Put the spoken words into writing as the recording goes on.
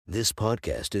This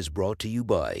podcast is brought to you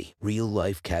by Real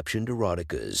Life Captioned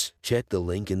Eroticas. Check the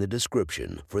link in the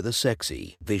description for the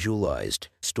sexy, visualized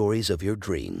stories of your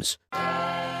dreams.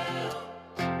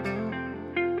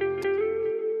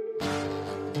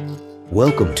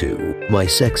 Welcome to My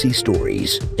Sexy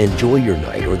Stories. Enjoy your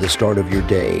night or the start of your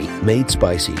day, made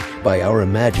spicy by our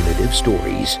imaginative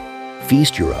stories.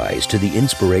 Feast your eyes to the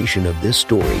inspiration of this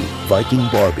story, Viking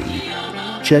Barbie.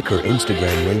 Check her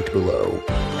Instagram linked below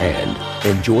and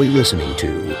enjoy listening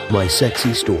to My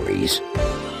Sexy Stories.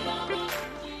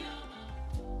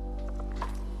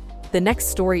 The next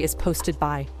story is posted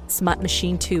by Smut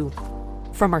Machine 2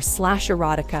 from our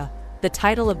 /erotica. The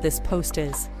title of this post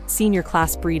is Senior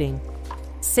Class Breeding.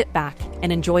 Sit back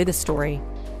and enjoy the story.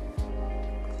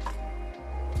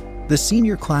 The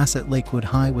senior class at Lakewood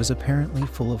High was apparently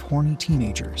full of horny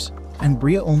teenagers, and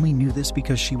Bria only knew this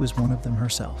because she was one of them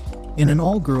herself. In an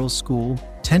all-girls school,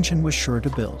 tension was sure to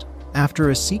build, after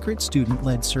a secret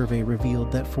student-led survey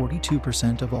revealed that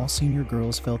 42% of all senior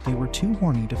girls felt they were too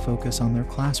horny to focus on their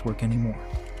classwork anymore.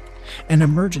 An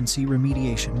emergency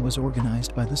remediation was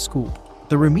organized by the school.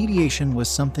 The remediation was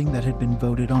something that had been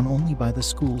voted on only by the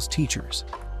school's teachers,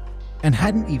 and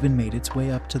hadn't even made its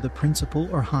way up to the principal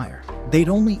or higher. They'd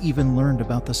only even learned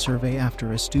about the survey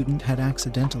after a student had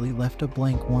accidentally left a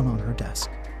blank one on her desk.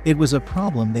 It was a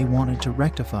problem they wanted to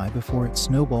rectify before it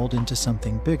snowballed into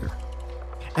something bigger.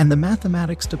 And the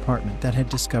mathematics department that had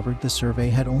discovered the survey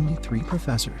had only 3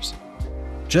 professors: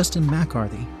 Justin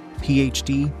McCarthy,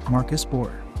 PhD, Marcus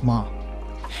Borer, Ma,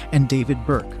 and David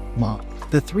Burke, Ma.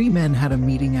 The 3 men had a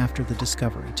meeting after the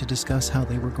discovery to discuss how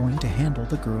they were going to handle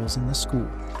the girls in the school.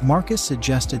 Marcus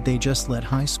suggested they just let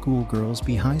high school girls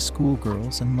be high school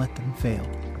girls and let them fail.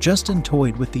 Justin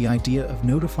toyed with the idea of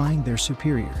notifying their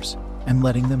superiors and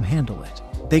letting them handle it.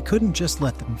 They couldn't just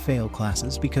let them fail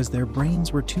classes because their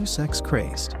brains were too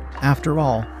sex-crazed. After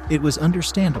all, it was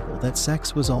understandable that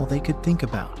sex was all they could think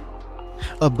about.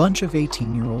 A bunch of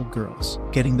 18-year-old girls,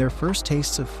 getting their first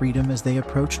tastes of freedom as they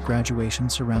approached graduation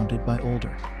surrounded by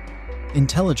older,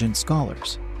 intelligent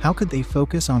scholars. How could they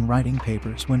focus on writing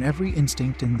papers when every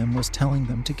instinct in them was telling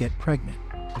them to get pregnant?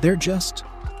 They're just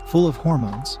full of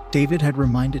hormones, David had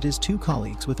reminded his 2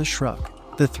 colleagues with a shrug.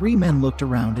 The 3 men looked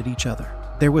around at each other.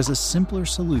 There was a simpler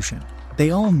solution.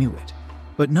 They all knew it,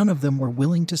 but none of them were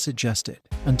willing to suggest it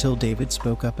until David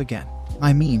spoke up again.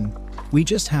 I mean, we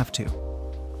just have to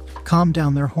calm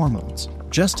down their hormones.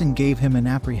 Justin gave him an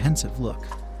apprehensive look,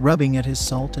 rubbing at his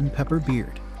salt and pepper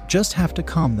beard. Just have to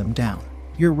calm them down.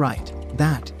 You're right.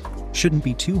 That shouldn't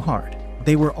be too hard.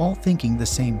 They were all thinking the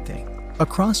same thing. A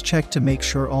cross-check to make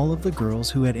sure all of the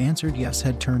girls who had answered yes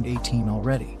had turned 18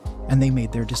 already, and they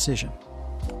made their decision.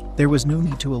 There was no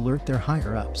need to alert their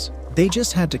higher-ups. They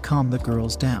just had to calm the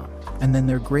girls down, and then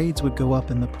their grades would go up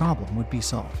and the problem would be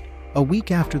solved. A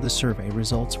week after the survey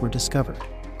results were discovered,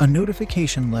 a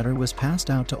notification letter was passed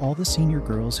out to all the senior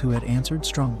girls who had answered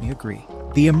strongly agree.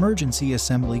 The emergency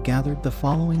assembly gathered the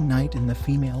following night in the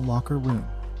female locker room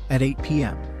at 8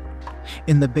 p.m.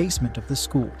 In the basement of the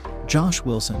school. Josh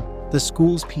Wilson, the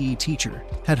school's PE teacher,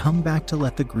 had hung back to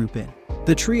let the group in.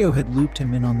 The trio had looped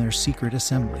him in on their secret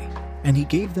assembly, and he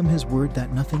gave them his word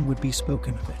that nothing would be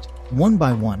spoken of it. One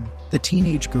by one, the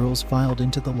teenage girls filed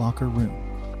into the locker room.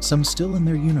 Some still in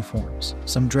their uniforms,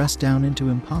 some dressed down into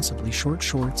impossibly short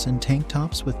shorts and tank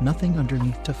tops with nothing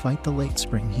underneath to fight the late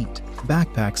spring heat.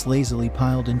 Backpacks lazily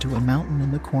piled into a mountain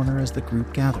in the corner as the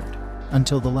group gathered,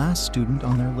 until the last student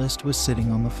on their list was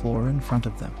sitting on the floor in front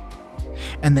of them.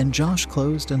 And then Josh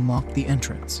closed and locked the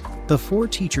entrance. The 4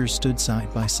 teachers stood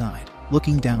side by side,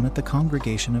 looking down at the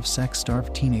congregation of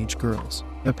sex-starved teenage girls,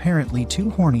 apparently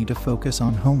too horny to focus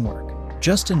on homework.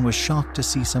 Justin was shocked to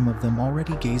see some of them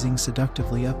already gazing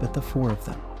seductively up at the 4 of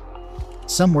them.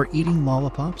 Some were eating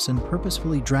lollipops and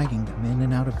purposefully dragging them in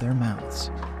and out of their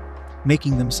mouths,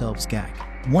 making themselves gag.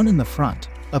 One in the front,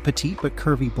 a petite but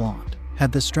curvy blonde,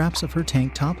 had the straps of her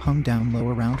tank top hung down low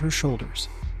around her shoulders,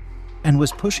 and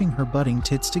was pushing her budding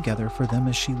tits together for them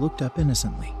as she looked up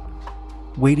innocently,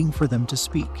 waiting for them to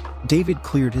speak. David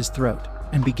cleared his throat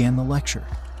and began the lecture.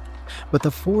 But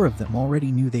the 4 of them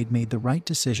already knew they'd made the right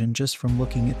decision just from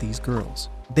looking at these girls.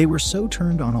 They were so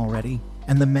turned on already,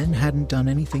 and the men hadn't done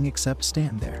anything except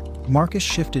stand there. Marcus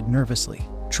shifted nervously,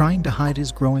 trying to hide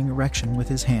his growing erection with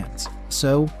his hands.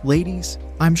 So, ladies,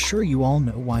 I'm sure you all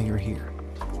know why you're here.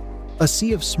 A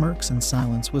sea of smirks and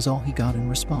silence was all he got in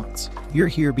response. You're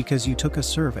here because you took a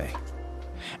survey,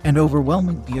 and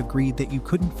overwhelmingly agreed that you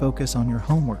couldn't focus on your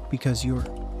homework because your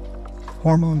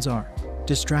hormones are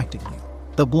distracting you.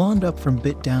 The blonde up from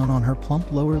bit down on her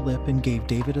plump lower lip and gave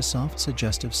David a soft,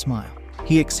 suggestive smile.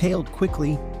 He exhaled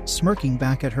quickly, smirking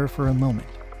back at her for a moment,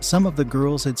 Some of the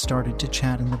girls had started to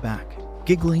chat in the back,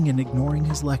 giggling and ignoring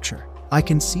his lecture. "I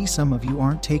can see some of you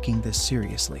aren't taking this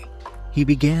seriously," he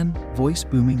began, voice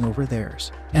booming over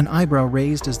theirs, an eyebrow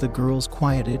raised as the girls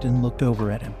quieted and looked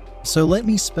over at him. "So let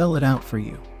me spell it out for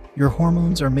you. Your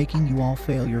hormones are making you all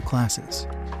fail your classes.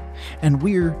 And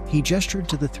he gestured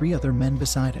to the 3 other men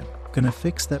beside him, gonna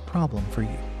fix that problem for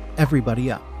you.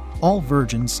 Everybody up. All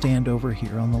virgins stand over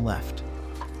here on the left."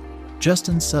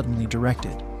 Justin suddenly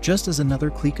directed, just as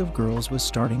another clique of girls was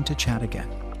starting to chat again.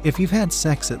 "If you've had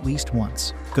sex at least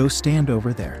once, go stand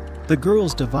over there." The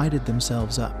girls divided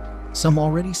themselves up, some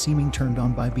already seeming turned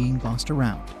on by being bossed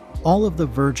around. All of the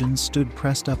virgins stood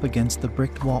pressed up against the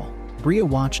bricked wall. Bria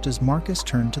watched as Marcus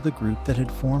turned to the group that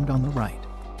had formed on the right,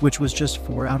 which was just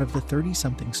 4 out of the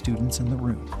 30-something students in the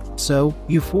room. "So,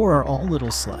 you 4 are all little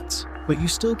sluts, but you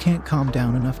still can't calm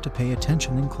down enough to pay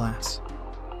attention in class?"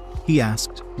 he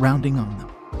asked, rounding on them.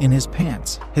 In his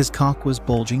pants, his cock was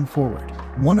bulging forward.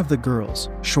 One of the girls,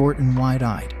 short and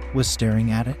wide-eyed, was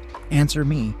staring at it. "Answer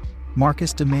me,"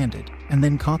 Marcus demanded, and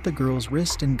then caught the girl's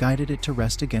wrist and guided it to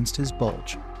rest against his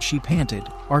bulge. She panted,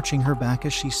 arching her back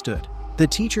as she stood. The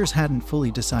teachers hadn't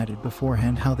fully decided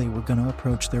beforehand how they were going to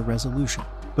approach their resolution,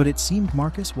 but it seemed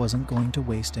Marcus wasn't going to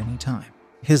waste any time.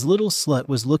 His little slut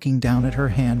was looking down at her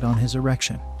hand on his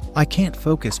erection. "I can't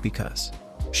focus because,"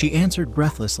 she answered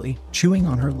breathlessly, chewing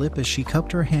on her lip as she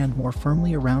cupped her hand more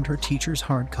firmly around her teacher's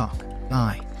hard cock.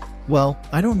 Well,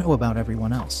 I don't know about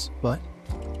everyone else, but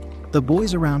the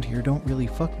boys around here don't really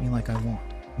fuck me like I want."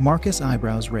 Marcus'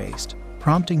 eyebrows raised,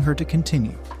 prompting her to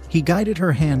continue. He guided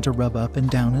her hand to rub up and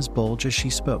down his bulge as she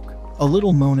spoke. A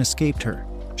little moan escaped her.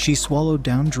 She swallowed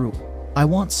down drool. "I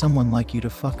want someone like you to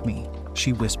fuck me,"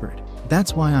 she whispered.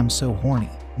 "That's why I'm so horny."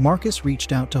 Marcus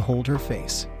reached out to hold her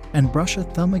face and brush a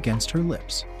thumb against her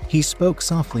lips. He spoke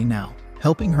softly now,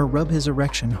 helping her rub his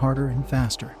erection harder and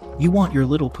faster. "You want your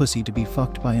little pussy to be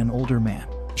fucked by an older man."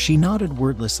 She nodded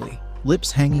wordlessly,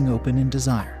 lips hanging open in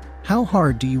desire. "How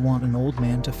hard do you want an old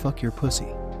man to fuck your pussy?"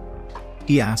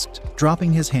 he asked,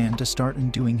 dropping his hand to start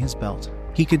undoing his belt.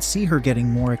 He could see her getting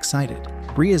more excited.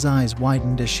 Bria's eyes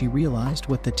widened as she realized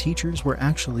what the teachers were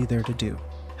actually there to do,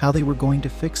 how they were going to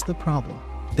fix the problem.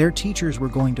 Their teachers were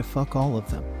going to fuck all of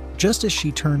them. Just as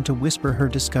she turned to whisper her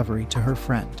discovery to her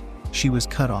friend, she was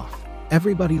cut off.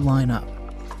 "Everybody line up,"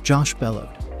 Josh bellowed,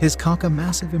 his cock a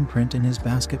massive imprint in his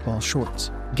basketball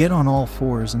shorts. "Get on all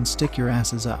 4s and stick your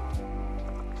asses up."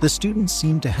 The students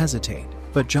seemed to hesitate,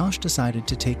 but Josh decided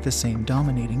to take the same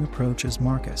dominating approach as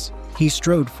Marcus. He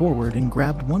strode forward and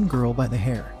grabbed one girl by the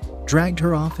hair, dragged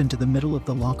her off into the middle of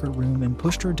the locker room and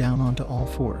pushed her down onto all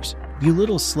 4s. "You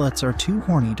little sluts are too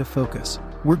horny to focus.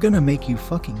 We're gonna make you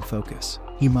fucking focus,"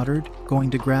 he muttered, going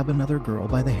to grab another girl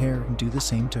by the hair and do the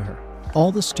same to her.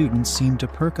 All the students seemed to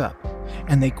perk up,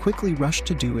 and they quickly rushed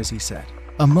to do as he said.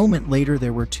 A moment later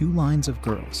there were 2 lines of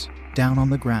girls, down on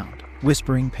the ground,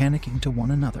 whispering, panicking to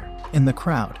one another. In the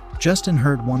crowd, Justin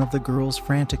heard one of the girls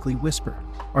frantically whisper,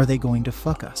 "Are they going to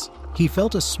fuck us?" He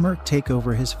felt a smirk take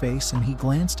over his face and he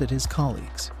glanced at his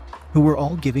colleagues, who were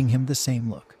all giving him the same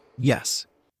look. "Yes,"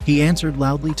 he answered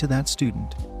loudly to that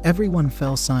student. Everyone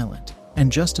fell silent,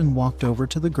 and Justin walked over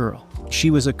to the girl. She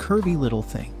was a curvy little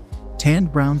thing,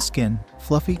 tanned brown skin,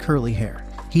 fluffy curly hair.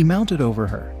 He mounted over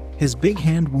her, his big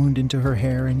hand wound into her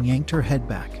hair and yanked her head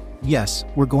back. "Yes,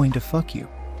 we're going to fuck you.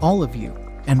 All of you.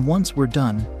 And once we're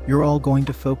done, you're all going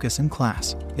to focus in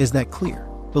class. Is that clear?"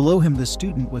 Below him the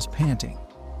student was panting,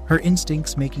 her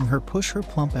instincts making her push her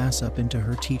plump ass up into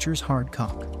her teacher's hard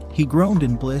cock. He groaned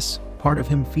in bliss, part of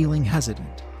him feeling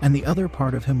hesitant, and the other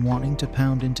part of him wanting to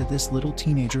pound into this little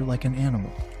teenager like an animal.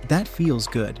 "That feels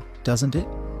good, doesn't it?"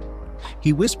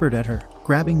 he whispered at her,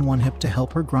 grabbing one hip to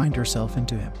help her grind herself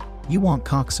into him. "You want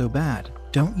cock so bad,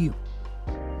 don't you?"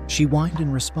 she whined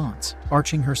in response,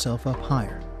 arching herself up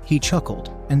higher. He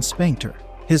chuckled and spanked her,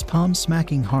 his palm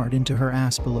smacking hard into her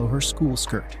ass below her school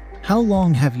skirt. "How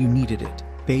long have you needed it,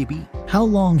 baby? How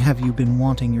long have you been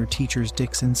wanting your teacher's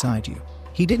dicks inside you?"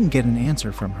 He didn't get an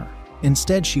answer from her.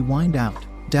 Instead she whined out,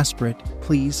 desperate,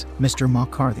 "Please, Mr.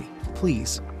 McCarthy,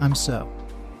 please, I'm so..."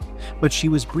 But she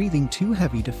was breathing too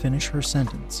heavy to finish her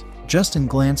sentence. Justin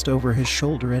glanced over his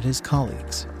shoulder at his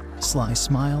colleagues. Sly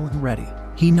smile and ready.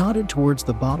 He nodded towards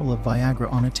the bottle of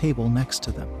Viagra on a table next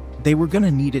to them. They were gonna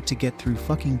need it to get through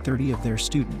fucking 30 of their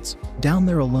students, down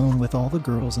there alone with all the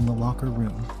girls in the locker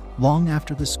room, long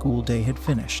after the school day had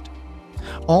finished.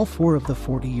 All 4 of the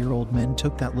 40-year-old men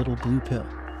took that little blue pill,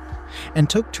 and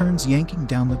took turns yanking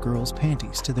down the girls'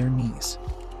 panties to their knees.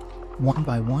 One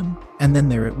by one, and then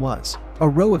there it was, a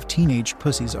row of teenage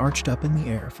pussies arched up in the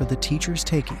air for the teacher's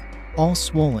taking, all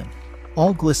swollen,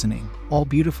 all glistening, all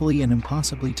beautifully and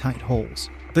impossibly tight holes.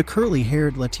 The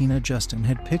curly-haired Latina Justin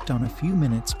had picked on a few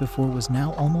minutes before was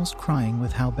now almost crying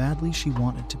with how badly she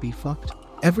wanted to be fucked.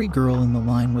 Every girl in the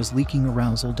line was leaking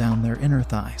arousal down their inner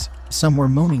thighs. Some were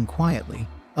moaning quietly,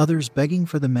 others begging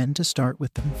for the men to start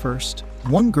with them first.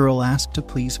 One girl asked to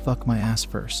please fuck my ass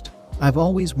first. I've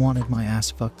always wanted my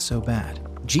ass fucked so bad.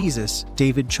 Jesus,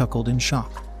 David chuckled in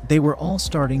shock. They were all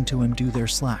starting to undo their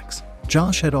slacks.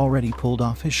 Josh had already pulled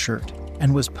off his shirt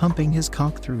and was pumping his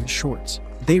cock through his shorts.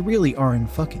 They really are in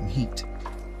fucking heat.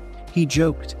 He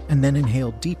joked and then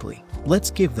inhaled deeply. Let's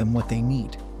give them what they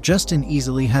need. Justin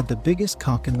easily had the biggest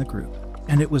cock in the group,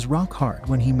 and it was rock hard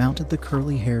when he mounted the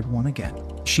curly-haired one again.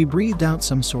 She breathed out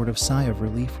some sort of sigh of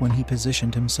relief when he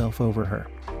positioned himself over her.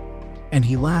 And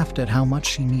he laughed at how much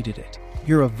she needed it.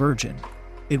 You're a virgin.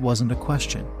 It wasn't a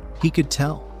question. He could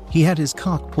tell. He had his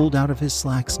cock pulled out of his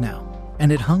slacks now,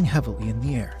 and it hung heavily in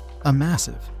the air. A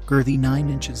massive, girthy 9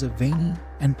 inches of veiny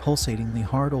and pulsatingly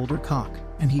hard older cock,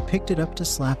 and he picked it up to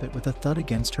slap it with a thud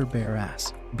against her bare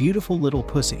ass. Beautiful little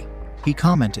pussy, he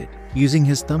commented, using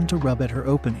his thumb to rub at her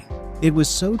opening. It was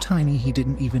so tiny he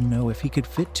didn't even know if he could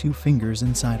fit 2 fingers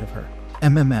inside of her.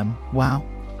 Wow.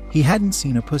 He hadn't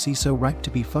seen a pussy so ripe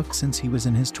to be fucked since he was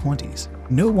in his 20s.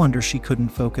 No wonder she couldn't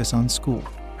focus on school.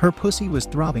 Her pussy was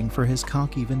throbbing for his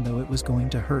cock even though it was going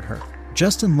to hurt her.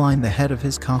 Justin lined the head of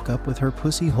his cock up with her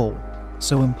pussy hole,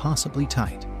 so impossibly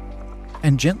tight,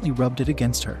 and gently rubbed it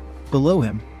against her. Below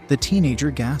him, the teenager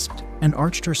gasped and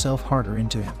arched herself harder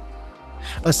into him.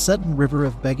 A sudden river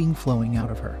of begging flowing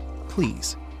out of her.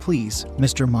 Please,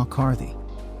 Mr. McCarthy.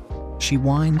 She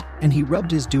whined, and he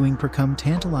rubbed his doing precum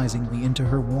tantalizingly into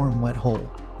her warm, wet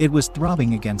hole. It was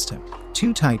throbbing against him,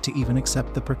 too tight to even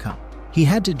accept the precum. He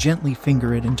had to gently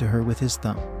finger it into her with his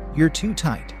thumb. You're too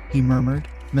tight, he murmured,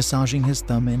 massaging his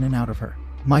thumb in and out of her.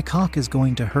 My cock is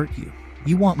going to hurt you.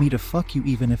 You want me to fuck you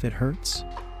even if it hurts?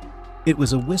 It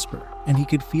was a whisper, and he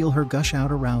could feel her gush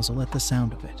out arousal at the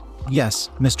sound of it. Yes,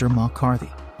 Mr. McCarthy.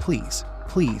 Please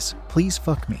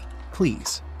fuck me.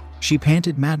 Please. She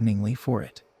panted maddeningly for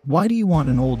it. Why do you want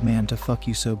an old man to fuck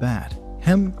you so bad?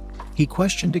 He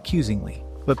questioned accusingly,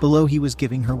 but below he was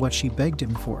giving her what she begged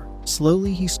him for.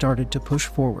 Slowly he started to push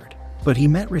forward, but he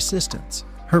met resistance.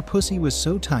 Her pussy was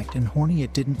so tight and horny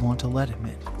it didn't want to let him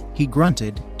in. He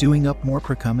grunted, doing up more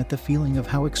precum at the feeling of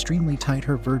how extremely tight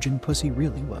her virgin pussy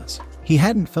really was. He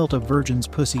hadn't felt a virgin's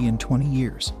pussy in 20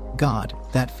 years. God,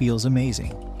 that feels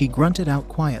amazing. He grunted out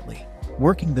quietly,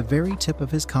 working the very tip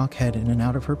of his cock head in and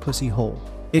out of her pussy hole.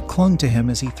 It clung to him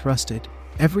as he thrusted,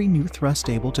 every new thrust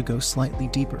able to go slightly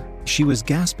deeper. She was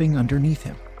gasping underneath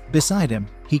him. Beside him,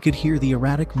 he could hear the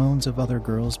erratic moans of other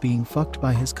girls being fucked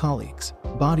by his colleagues,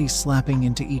 bodies slapping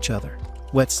into each other.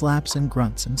 Wet slaps and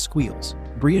grunts and squeals.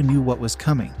 Bria knew what was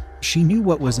coming. She knew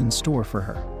what was in store for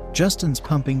her. Justin's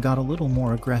pumping got a little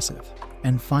more aggressive,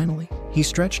 and finally, he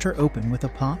stretched her open with a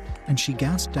pop, and she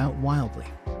gasped out wildly.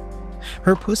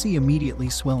 Her pussy immediately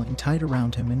swelling tight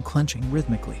around him and clenching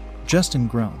rhythmically. Justin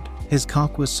groaned. His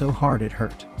cock was so hard it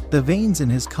hurt. The veins in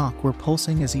his cock were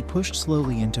pulsing as he pushed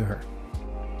slowly into her,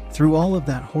 through all of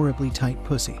that horribly tight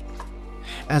pussy.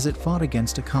 As it fought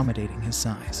against accommodating his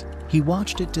size, he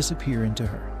watched it disappear into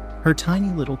her tiny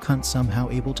little cunt somehow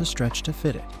able to stretch to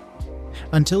fit it,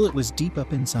 until it was deep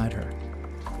up inside her,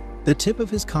 the tip of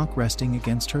his cock resting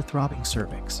against her throbbing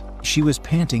cervix. She was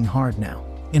panting hard now.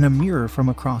 In a mirror from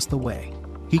across the way,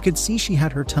 he could see she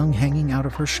had her tongue hanging out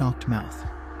of her shocked mouth.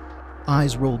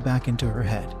 Eyes rolled back into her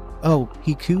head. Oh,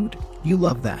 he cooed, you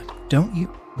love that, don't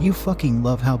you? You fucking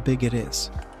love how big it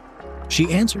is.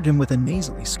 She answered him with a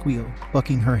nasally squeal,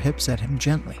 bucking her hips at him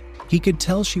gently. He could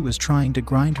tell she was trying to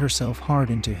grind herself hard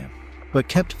into him, but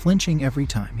kept flinching every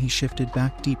time he shifted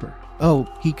back deeper. Oh,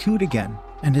 he cooed again,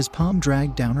 and his palm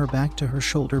dragged down her back to her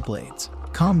shoulder blades.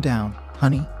 Calm down,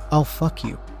 honey, I'll fuck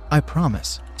you. I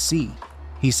promise. See,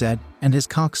 he said, and his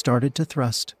cock started to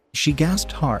thrust. She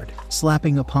gasped hard,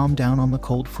 slapping a palm down on the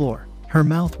cold floor. Her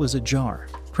mouth was ajar,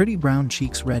 pretty brown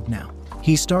cheeks red now.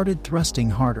 He started thrusting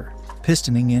harder,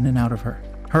 pistoning in and out of her.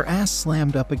 Her ass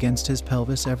slammed up against his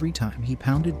pelvis every time he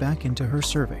pounded back into her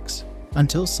cervix,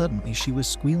 until suddenly she was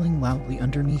squealing loudly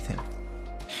underneath him.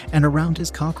 And around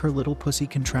his cock her little pussy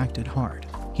contracted hard.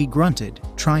 He grunted,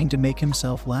 trying to make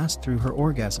himself last through her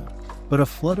orgasm, but a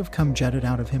flood of cum jetted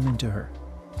out of him into her,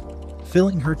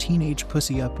 filling her teenage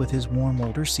pussy up with his warm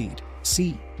older seed.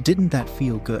 See, didn't that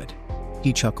feel good?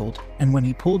 He chuckled, and when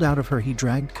he pulled out of her he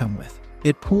dragged cum with.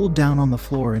 It pooled down on the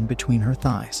floor in between her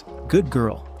thighs. Good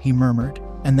girl, he murmured,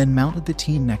 and then mounted the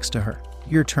teen next to her.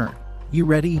 Your turn. You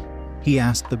ready? He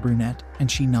asked the brunette, and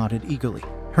she nodded eagerly.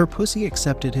 Her pussy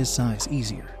accepted his size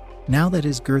easier, now that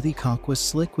his girthy cock was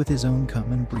slick with his own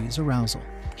cum and Bree's arousal.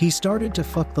 He started to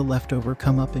fuck the leftover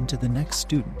cum up into the next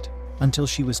student until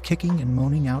she was kicking and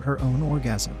moaning out her own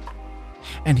orgasm.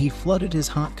 And he flooded his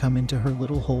hot cum into her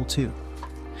little hole too,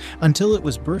 until it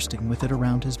was bursting with it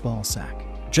around his ball sack.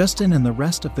 Justin and the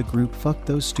rest of the group fucked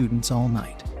those students all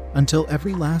night, until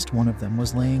every last one of them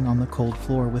was laying on the cold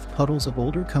floor with puddles of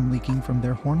older cum leaking from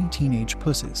their horny teenage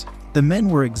pussies. The men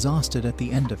were exhausted at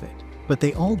the end of it, but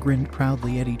they all grinned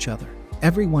proudly at each other.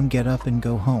 "Everyone get up and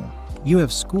go home. You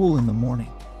have school in the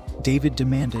morning," David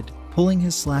demanded, pulling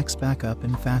his slacks back up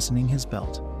and fastening his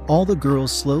belt. All the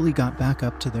girls slowly got back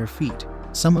up to their feet,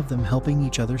 some of them helping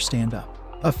each other stand up.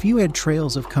 A few had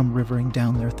trails of cum rivering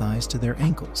down their thighs to their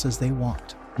ankles as they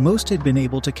walked. Most had been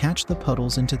able to catch the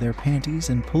puddles into their panties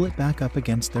and pull it back up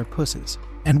against their pussies.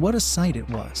 And what a sight it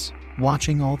was,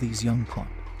 watching all these young plump,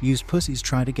 used pussies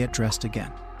try to get dressed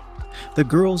again. The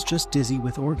girls just dizzy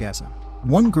with orgasm.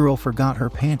 One girl forgot her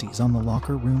panties on the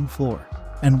locker room floor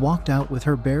and walked out with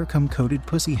her bare cum-coated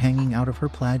pussy hanging out of her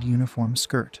plaid uniform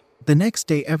skirt. The next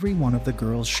day, every one of the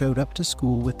girls showed up to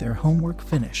school with their homework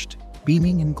finished,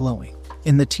 beaming and glowing.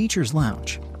 In the teacher's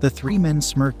lounge, the three men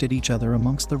smirked at each other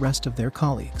amongst the rest of their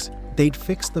colleagues. They'd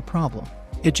fixed the problem.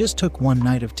 It just took one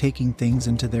night of taking things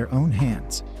into their own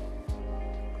hands.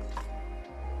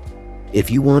 If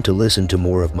you want to listen to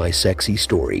more of my sexy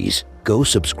stories, go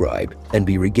subscribe and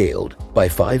be regaled by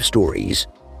 5 stories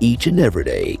each and every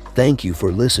day. Thank you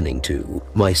for listening to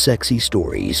My Sexy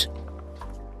Stories.